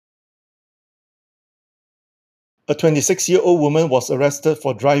a 26-year-old woman was arrested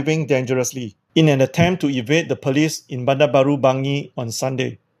for driving dangerously in an attempt to evade the police in Bandar Baru Bangi on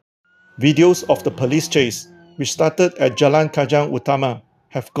Sunday. Videos of the police chase, which started at Jalan Kajang Utama,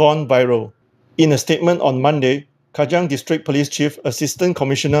 have gone viral. In a statement on Monday, Kajang District Police Chief Assistant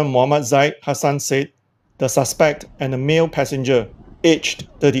Commissioner Muhammad Zaid Hassan said the suspect and a male passenger, aged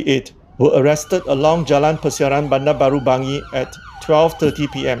 38, were arrested along Jalan Persiaran Bandar Baru Bangi at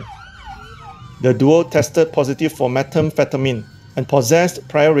 12:30 p.m. The duo tested positive for methamphetamine and possessed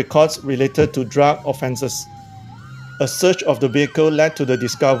prior records related to drug offences. A search of the vehicle led to the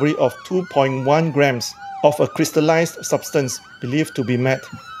discovery of 2.1 grams of a crystallized substance believed to be meth.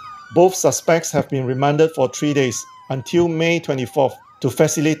 Both suspects have been remanded for 3 days until May 24th to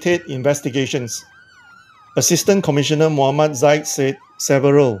facilitate investigations. Assistant Commissioner Muhammad Zaid said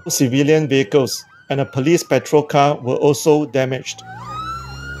several civilian vehicles and a police patrol car were also damaged.